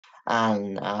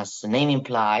And as the name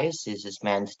implies, this is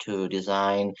meant to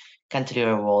design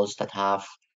cantilever walls that have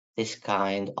this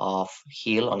kind of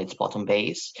heel on its bottom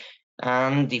base.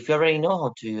 And if you already know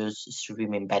how to use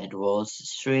stream embedded walls,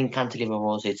 stream cantilever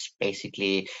walls, it's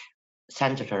basically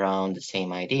centered around the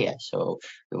same idea. So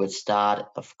we would start,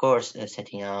 of course,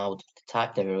 setting out the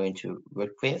type that we're going to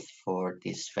work with for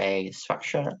this phase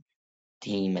structure,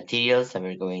 the materials that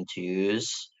we're going to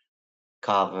use,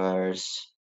 covers,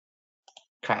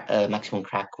 maximum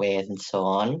crack width, and so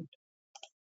on.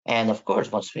 And of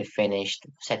course, once we've finished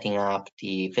setting up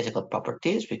the physical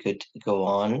properties, we could go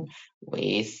on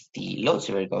with the loads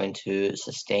that we're going to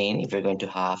sustain, if we're going to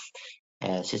have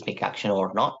seismic action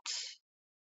or not.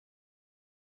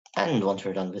 And once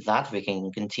we're done with that, we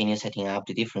can continue setting up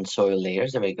the different soil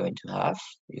layers that we're going to have.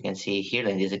 You can see here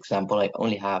in this example, I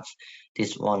only have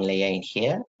this one layer in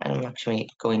here, and I'm actually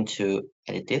going to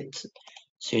edit it.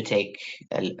 So you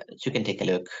can take a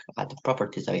look at the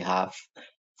properties that we have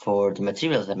for the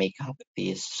materials that make up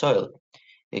this soil.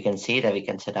 You can see that we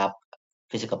can set up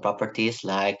physical properties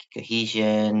like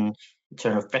cohesion,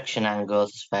 internal friction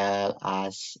angles, as well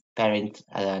as parent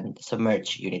and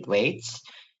submerged unit weights.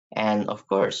 And of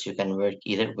course, you can work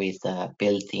either with the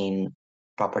built-in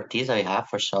properties that we have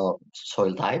for soil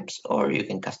types, or you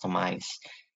can customize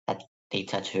that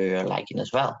data to your liking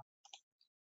as well.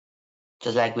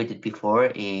 Just like we did before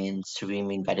in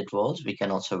stream embedded walls, we can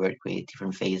also work with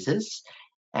different phases.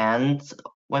 And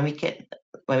when we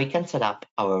can set up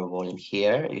our wall in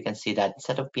here, you can see that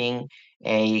instead of being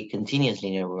a continuous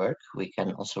linear work, we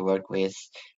can also work with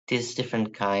these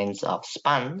different kinds of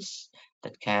spans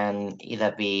that can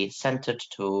either be centered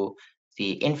to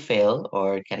the infill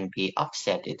or can be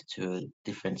offsetted to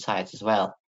different sides as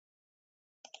well.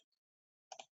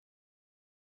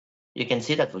 You can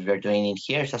see that what we're doing in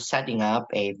here is just setting up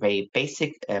a very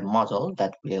basic model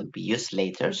that will be used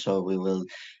later. So we will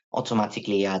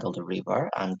automatically add all the rebar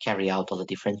and carry out all the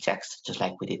different checks, just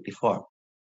like we did before.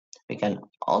 We can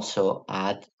also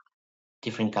add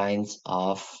different kinds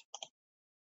of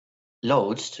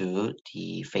loads to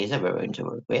the phase that we're going to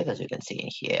work with, as you can see in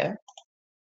here.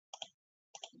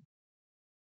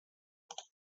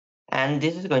 And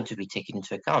this is going to be taken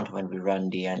into account when we run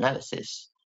the analysis,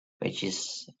 which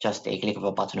is just a click of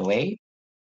a button away.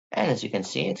 And as you can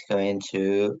see, it's going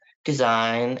to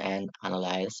design and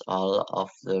analyze all of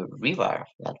the rebar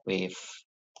that we've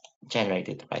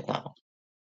generated right now.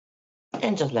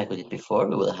 And just like we did before,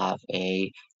 we will have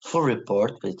a full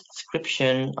report with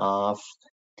description of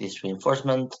this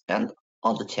reinforcement and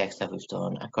all the checks that we've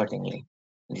done accordingly.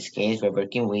 In this case, we're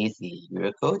working with the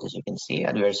Eurocode, as you can see,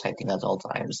 and we're citing at all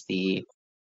times the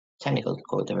technical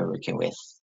code that we're working with.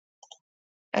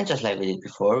 And just like we did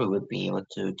before, we would be able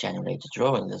to generate the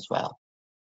drawings as well.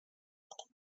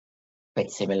 Quite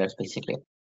similar, basically,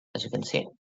 as you can see.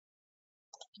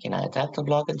 You can add a title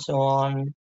block and so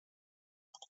on.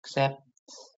 Accept.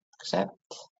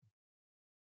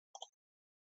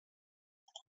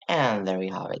 And there we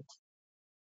have it.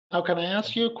 Now, can I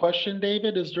ask you a question,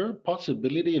 David? Is there a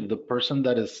possibility if the person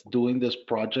that is doing this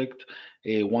project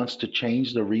wants to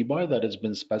change the rebar that has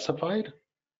been specified?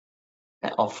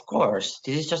 Of course,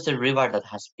 this is just a rebar that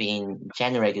has been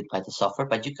generated by the software,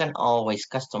 but you can always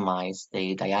customize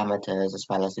the diameters as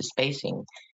well as the spacing.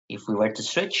 If we were to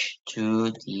switch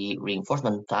to the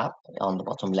reinforcement tab on the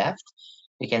bottom left,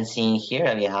 we can see here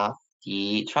that we have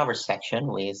the traverse section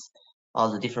with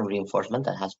all the different reinforcement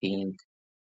that has been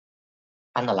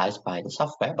analyzed by the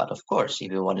software. But of course,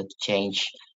 if you wanted to change,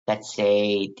 let's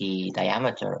say, the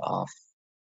diameter of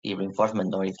the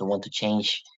reinforcement, or if you want to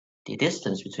change the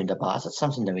distance between the bars, that's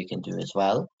something that we can do as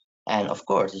well. And of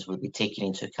course, this will be taken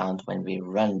into account when we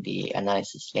run the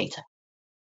analysis later.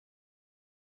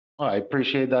 Oh, I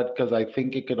appreciate that because I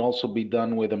think it can also be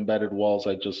done with embedded walls.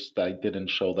 I didn't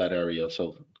show that area.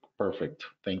 So perfect.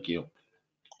 Thank you.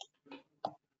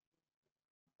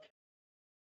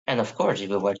 And of course, if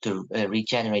we were to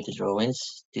regenerate the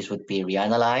drawings, this would be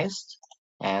reanalyzed,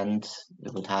 and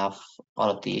we would have all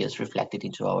of these reflected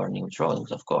into our new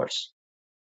drawings, of course.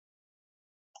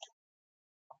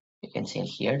 You can see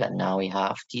here that now we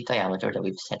have the diameter that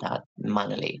we've set out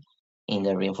manually in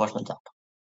the reinforcement tab.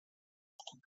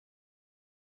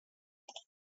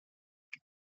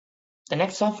 The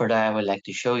next software that I would like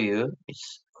to show you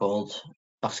is called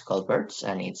culverts,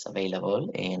 and it's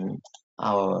available in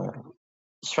our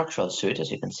structural suite, as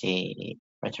you can see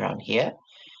right around here.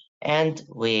 And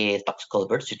with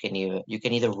culverts, you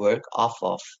can either work off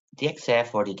of the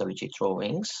XF or the WG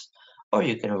drawings, or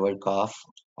you can work off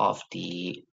of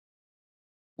the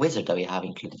wizard that we have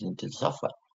included into the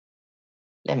software.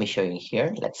 Let me show you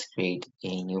here. Let's create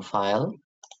a new file.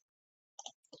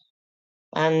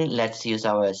 And let's use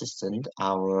our assistant,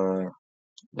 our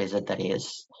wizard that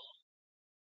is,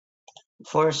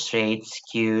 for straight,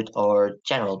 skewed, or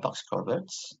general box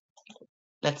culverts.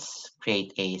 Let's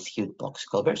create a skewed box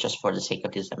culvert just for the sake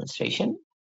of this demonstration.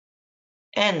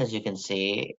 And as you can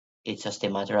see, it's just a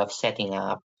matter of setting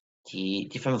up the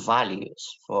different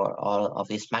values for all of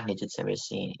these magnitudes that we're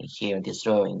seeing here in these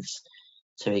drawings.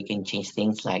 So we can change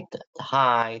things like the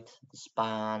height, the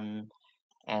span,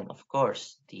 and of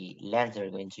course, the length that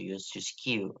we're going to use to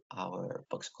skew our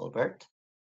box culvert.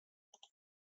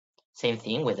 Same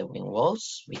thing with the wing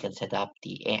walls. We can set up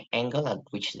the angle at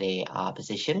which they are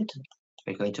positioned.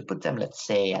 We're going to put them, let's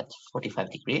say, at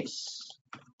 45 degrees.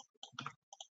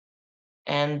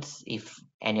 And if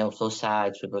any of those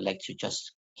sides we would like to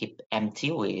just keep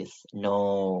empty with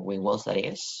no wing walls, that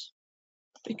is,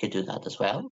 we could do that as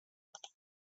well.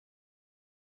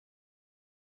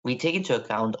 We take into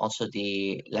account also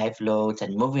the live loads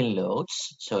and moving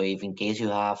loads. So if in case you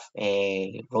have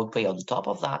a roadway on top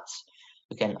of that,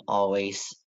 you can always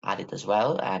add it as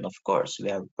well. And of course,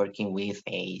 we are working with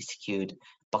a skewed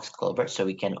box culvert, so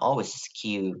we can always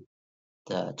skew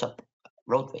the top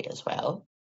roadway as well.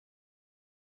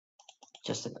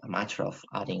 Just a matter of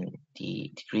adding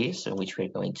the degrees in which we're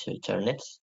going to turn it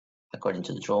according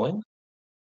to the drawing.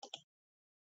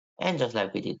 And just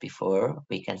like we did before,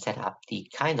 we can set up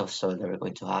the kind of soil that we're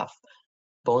going to have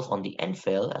both on the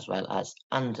infill as well as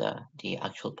under the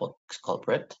actual box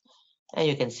culvert. And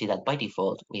you can see that by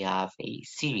default, we have a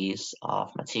series of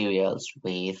materials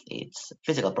with its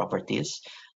physical properties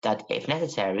that, if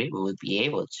necessary, we will be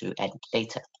able to edit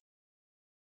later.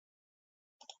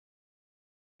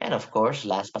 And of course,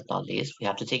 last but not least, we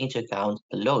have to take into account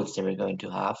the loads that we're going to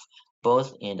have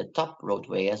both in the top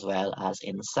roadway as well as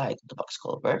inside the box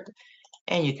culvert.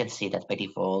 And you can see that by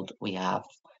default, we have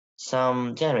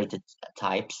some generated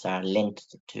types that are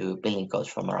linked to building codes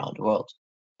from around the world.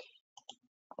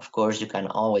 Of course, you can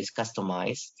always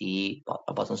customize the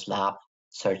bottom slab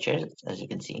searcher, as you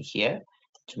can see here,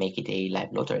 to make it a live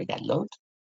load or a dead load.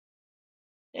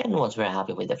 And once we're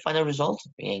happy with the final result,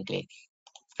 we can click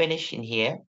finish in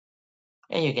here.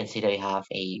 And you can see that we have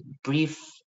a brief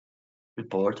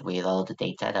report with all the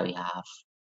data that we have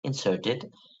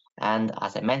inserted. And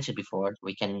as I mentioned before,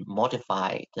 we can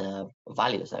modify the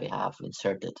values that we have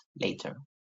inserted later.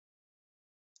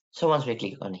 So once we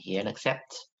click on here and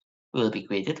accept, we will be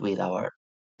greeted with our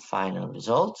final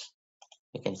result.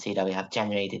 You can see that we have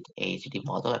generated a 3D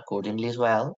model accordingly as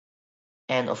well.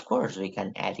 And of course, we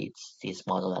can edit this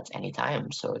model at any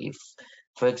time. So if,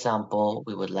 for example,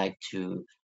 we would like to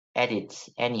edit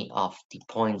any of the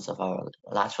points of our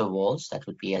lateral walls, that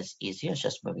would be as easy as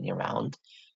just moving around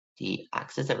the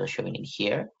axis that we're showing in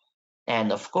here.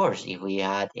 And of course, if we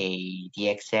had a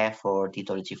DXF or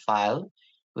DWG file,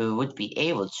 we would be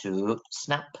able to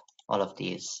snap all of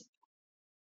these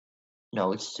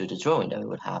nodes to the drawing that we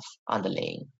would have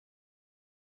underlaying.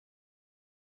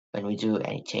 When we do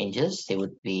any changes, they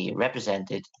would be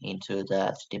represented into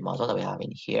the 3D model that we have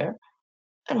in here.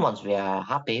 And once we are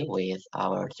happy with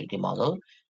our 3D model,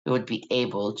 we would be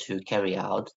able to carry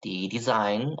out the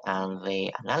design and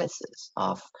the analysis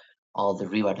of all the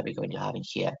rebar that we're going to have in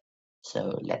here.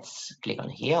 So let's click on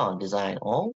here on design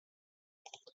all.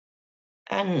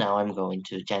 And now I'm going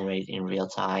to generate in real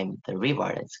time the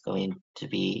rebar that's going to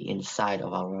be inside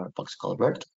of our box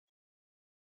culvert.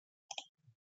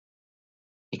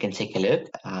 You can take a look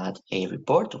at a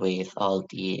report with all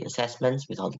the assessments,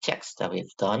 with all the checks that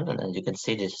we've done. And as you can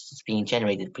see, this is being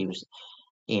generated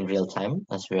in real time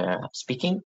as we are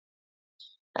speaking.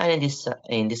 And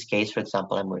in this case, for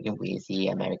example, I'm working with the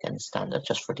American standard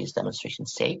just for this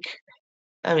demonstration's sake.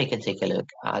 And we can take a look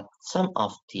at some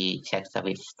of the checks that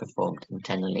we've performed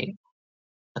internally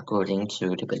according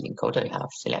to the building code that we have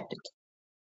selected.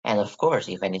 And of course,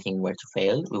 if anything were to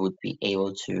fail, we would be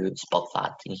able to spot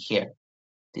that in here.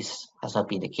 This has not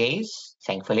been the case,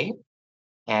 thankfully.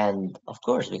 And of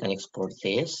course, we can export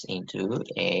this into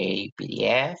a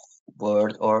PDF,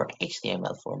 Word, or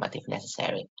HTML format if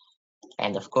necessary.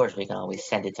 And of course, we can always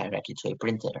send it directly to a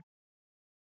printer.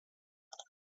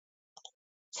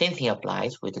 Same thing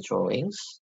applies with the drawings.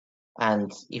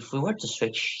 And if we were to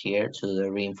switch here to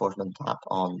the reinforcement tab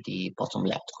on the bottom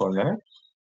left corner,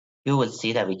 you will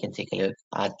see that we can take a look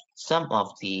at some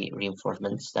of the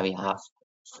reinforcements that we have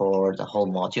for the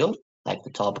whole module, like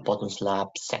the top, bottom slab,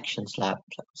 section slab,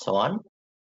 so on.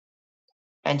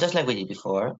 And just like we did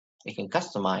before, we can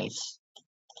customize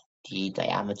the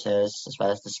diameters as well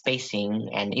as the spacing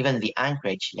and even the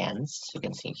anchorage lengths, you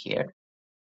can see here,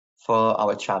 for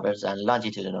our traverse and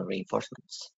longitudinal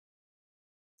reinforcements.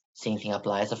 Same thing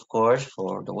applies, of course,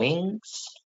 for the wings.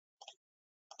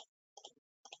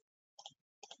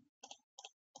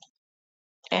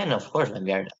 And of course, when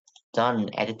we are done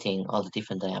editing all the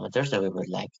different diameters that we would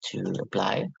like to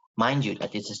apply, mind you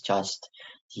that this is just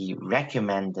the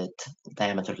recommended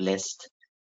diameter list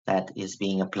that is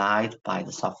being applied by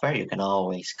the software. You can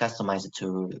always customize it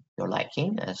to your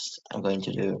liking, as I'm going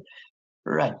to do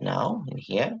right now in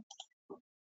here.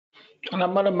 And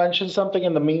I'm going to mention something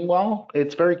in the meanwhile.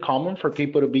 It's very common for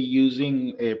people to be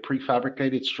using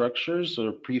prefabricated structures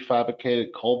or prefabricated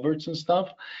culverts and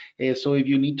stuff. So if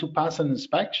you need to pass an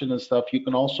inspection and stuff, you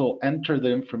can also enter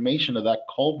the information of that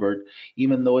culvert,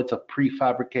 even though it's a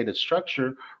prefabricated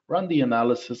structure, run the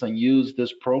analysis and use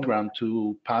this program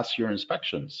to pass your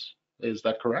inspections. Is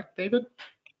that correct, David?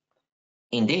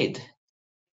 Indeed.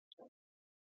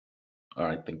 All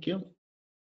right, thank you.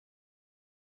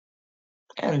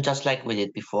 And just like we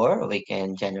did before, we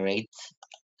can generate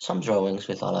some drawings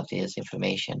with all of this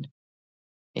information.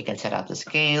 We can set up the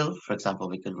scale. For example,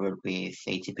 we could work with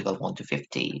a typical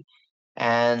 1:50.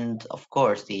 And of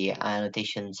course, the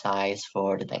annotation size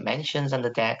for the dimensions and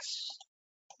the text.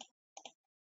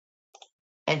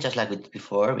 And just like we did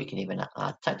before, we can even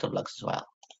add title blocks as well.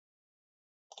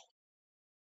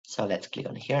 So let's click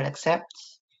on here and accept.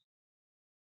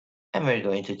 And we're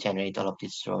going to generate all of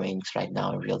these drawings right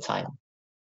now in real time.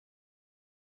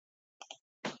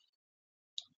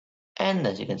 And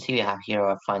as you can see, we have here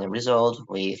our final result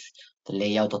with the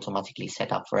layout automatically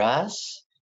set up for us.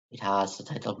 It has the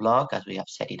title block as we have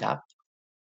set it up.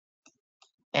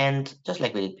 And just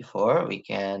like we did before, we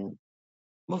can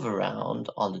move around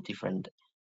all the different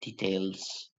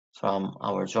details from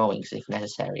our drawings if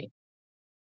necessary.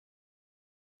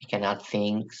 We can add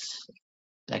things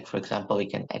like, for example, we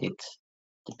can edit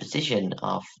the position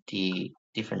of the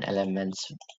different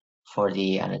elements for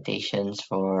the annotations,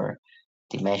 for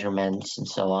the measurements, and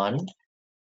so on.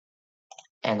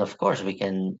 And of course, we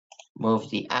can move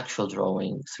the actual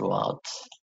drawing throughout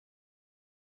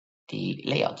the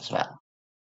layout as well.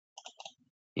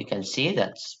 You can see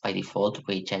that by default,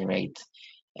 we generate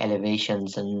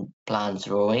elevations and plans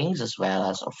drawings, as well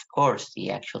as, of course,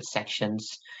 the actual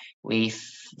sections with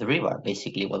the rebar,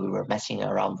 basically what we were messing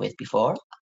around with before.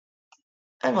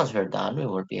 And once we're done, we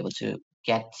will be able to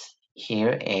get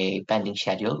here a bending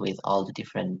schedule with all the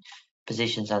different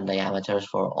positions and diameters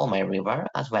for all my rebar,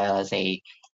 as well as a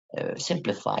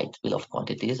simplified bill of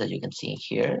quantities that you can see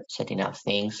here, setting up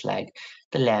things like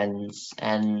the lengths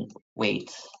and weight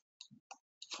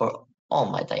for all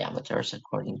my diameters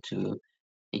according to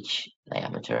each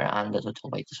diameter and the total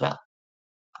weight as well.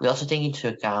 We also take into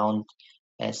account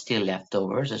steel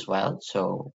leftovers as well.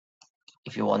 So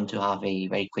if you want to have a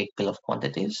very quick bill of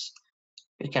quantities,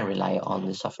 you can rely on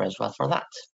the software as well for that.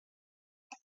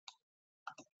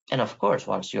 And of course,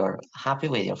 once you're happy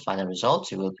with your final results,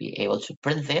 you will be able to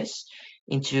print this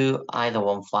into either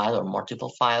one file or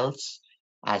multiple files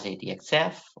as a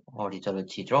DXF or the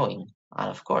WT drawing, and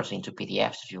of course into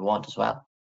PDFs if you want as well.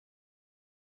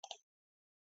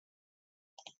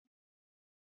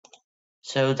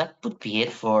 So that would be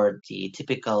it for the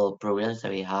typical programs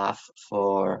that we have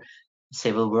for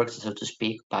civil works, so to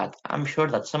speak, but I'm sure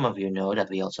that some of you know that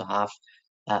we also have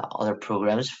other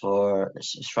programs for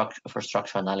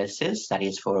structural analysis, that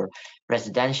is for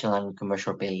residential and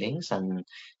commercial buildings, and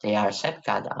they are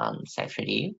CYPECAD and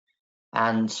CYPE3D,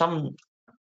 and some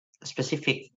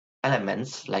specific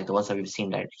elements like the ones that we've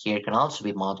seen right here can also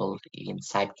be modeled in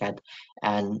CYPECAD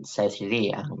and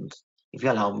CYPE3D. And if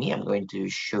you allow me, I'm going to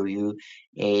show you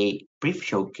a brief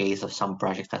showcase of some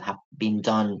projects that have been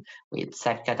done with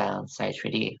CYPECAD and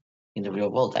CYPE3D in the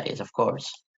real world, that is, of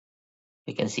course.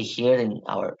 You can see here in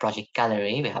our project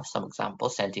gallery, we have some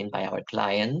examples sent in by our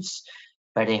clients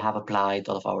where they have applied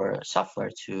all of our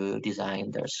software to design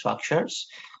their structures.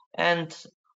 And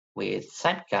with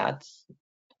CYPECAD,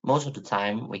 most of the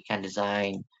time we can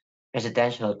design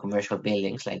residential or commercial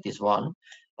buildings like this one.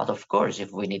 But of course,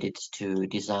 if we needed to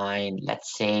design,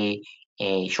 let's say,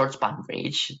 a short span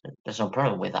bridge, there's no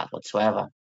problem with that whatsoever.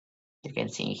 You can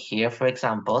see here, for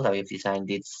example, that we've designed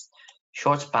this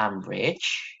short span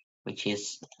bridge, which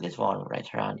is this one right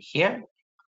around here.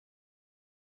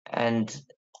 And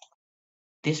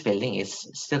this building is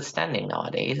still standing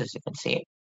nowadays, as you can see.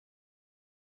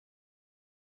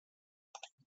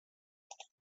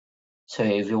 So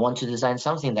if you want to design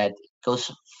something that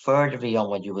goes further beyond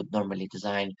what you would normally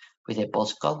design with a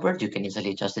pulse culvert, you can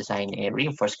easily just design a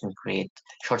reinforced concrete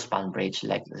short span bridge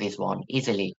like this one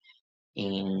easily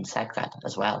in CYPECAD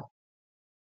as well.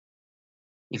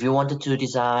 If you wanted to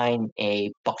design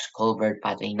a box culvert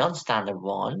but a non-standard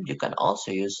one, you can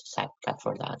also use CYPECAD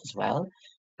for that as well.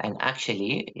 And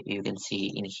actually, you can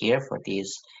see in here for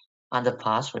this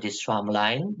underpass, for this tram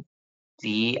line,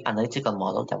 the analytical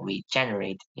model that we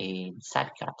generate in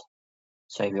CYPECAD.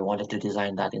 So if you wanted to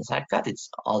design that in CYPECAD, it's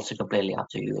also completely up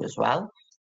to you as well.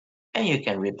 And you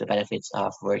can reap the benefits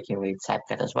of working with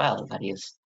CYPECAD as well. That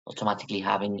is automatically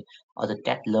having other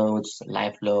dead loads,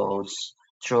 live loads,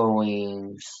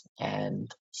 drawings,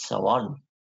 and so on.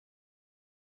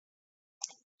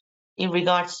 In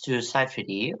regards to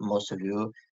Site3D, most of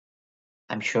you,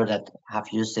 I'm sure that have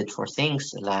used it for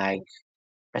things like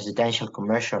residential,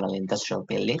 commercial, and industrial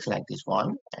buildings like this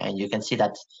one. And you can see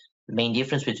that the main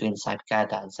difference between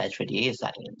CYPECAD and Site3D is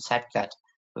that in CYPECAD,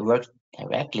 we work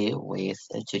directly with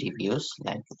 2D views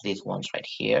like these ones right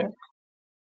here.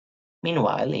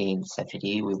 Meanwhile, in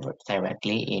Site3D, we work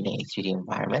directly in a 3D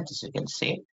environment, as you can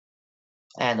see.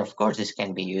 And of course, this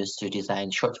can be used to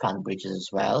design short span bridges as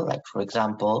well. Like, for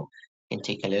example, you can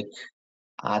take a look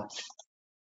at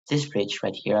this bridge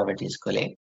right here over this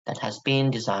gully that has been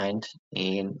designed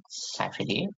in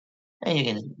Site3D. And you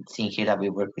can see here that we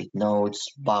work with nodes,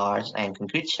 bars, and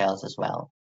concrete shells as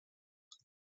well.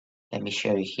 Let me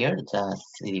show you here the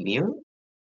 3D view.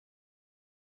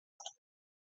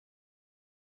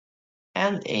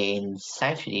 And in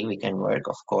Site3D, we can work,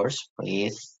 of course,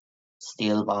 with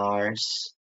steel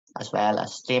bars, as well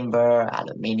as timber,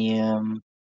 aluminium,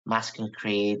 mass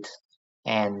concrete,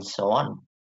 and so on.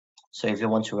 So if you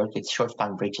want to work with short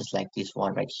span bridges like this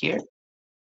one right here,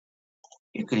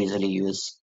 you could easily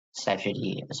use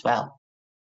Site3D as well.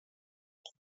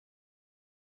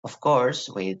 Of course,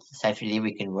 with Site3D,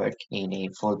 we can work in a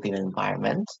full BIM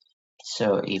environment.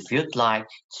 So if you'd like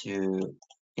to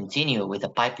continue with the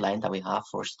pipeline that we have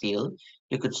for steel,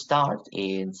 you could start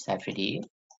in Site3D,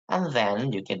 and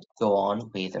then you can go on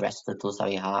with the rest of the tools that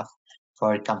we have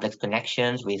for complex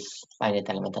connections with finite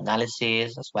element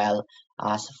analysis, as well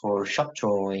as for shop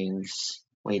drawings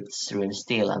with through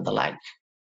steel and the like.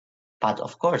 But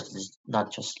of course, it's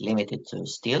not just limited to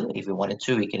steel. If we wanted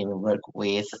to, we can even work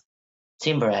with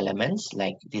timber elements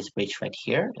like this bridge right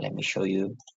here. Let me show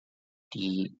you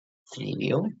the 3D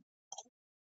view.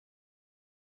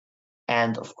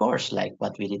 And of course, like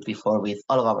what we did before with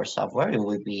all of our software, we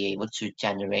will be able to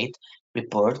generate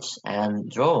reports and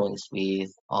drawings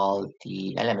with all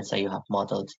the elements that you have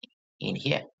modeled in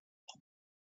here.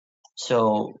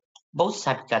 So both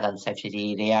CYPECAD and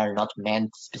Site3D, they are not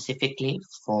meant specifically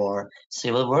for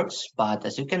civil works, but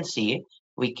as you can see,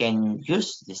 we can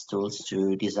use these tools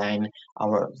to design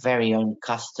our very own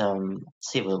custom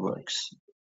civil works.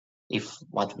 If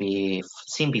what we've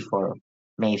seen before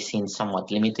may seem somewhat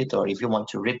limited, or if you want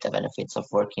to reap the benefits of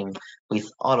working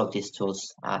with all of these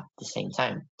tools at the same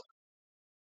time.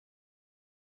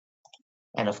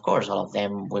 And of course, all of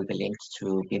them will be linked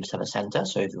to BIMserver.center.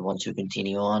 So if you want to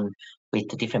continue on with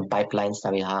the different pipelines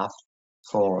that we have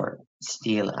for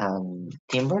steel and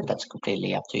timber, that's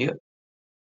completely up to you.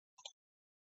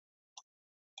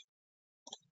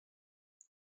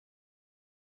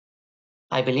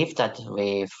 I believe that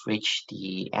we've reached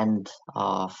the end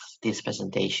of this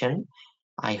presentation.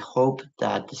 I hope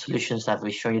that the solutions that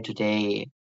we show you today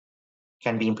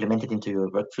can be implemented into your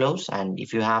workflows. And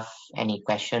if you have any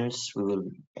questions, we will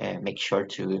make sure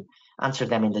to answer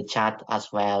them in the chat as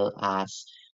well as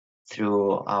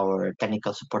through our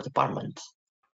technical support department.